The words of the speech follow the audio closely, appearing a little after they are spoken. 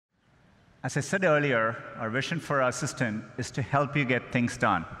As I said earlier, our vision for our assistant is to help you get things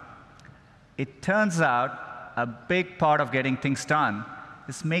done. It turns out a big part of getting things done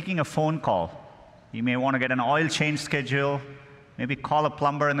is making a phone call. You may want to get an oil change schedule, maybe call a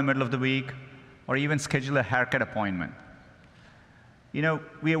plumber in the middle of the week, or even schedule a haircut appointment. You know,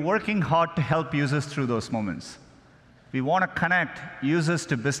 we are working hard to help users through those moments. We want to connect users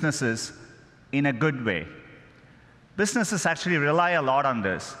to businesses in a good way. Businesses actually rely a lot on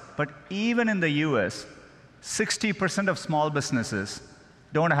this, but even in the US, 60% of small businesses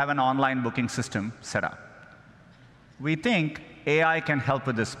don't have an online booking system set up. We think AI can help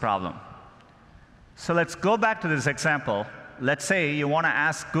with this problem. So let's go back to this example. Let's say you want to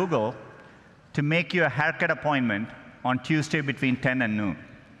ask Google to make you a haircut appointment on Tuesday between 10 and noon.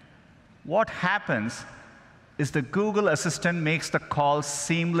 What happens is the Google Assistant makes the call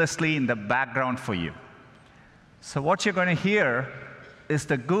seamlessly in the background for you. So what you're going to hear is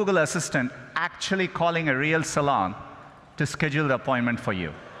the Google Assistant actually calling a real salon to schedule the appointment for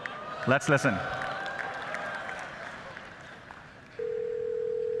you. Let's listen.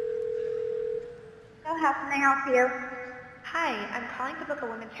 So how can I help you? Hi, I'm calling to book a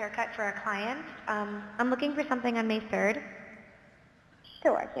women's haircut for a client. I'm looking for something on May 3rd.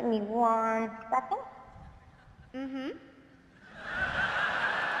 Sure, give me 1 second. Mm-hmm.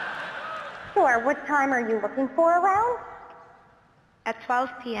 Sure, what time are you looking for around? At 12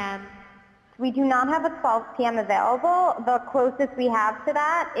 p.m. We do not have a 12 p.m. available. The closest we have to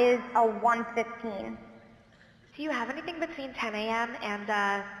that is a 1:15. Do you have anything between 10 a.m.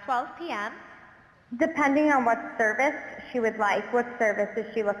 and 12 p.m.? Depending on what service she would like. What service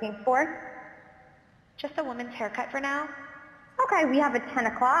is she looking for? Just a woman's haircut for now. Okay, we have a 10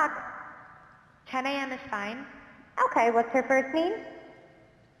 o'clock. 10 a.m. is fine. Okay, what's her first name?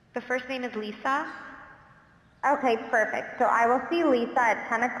 The first name is Lisa. Okay, perfect. So I will see Lisa at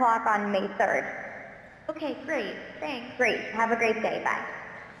 10 o'clock on May 3rd. Okay, great. Thanks. Great. Have a great day. Bye.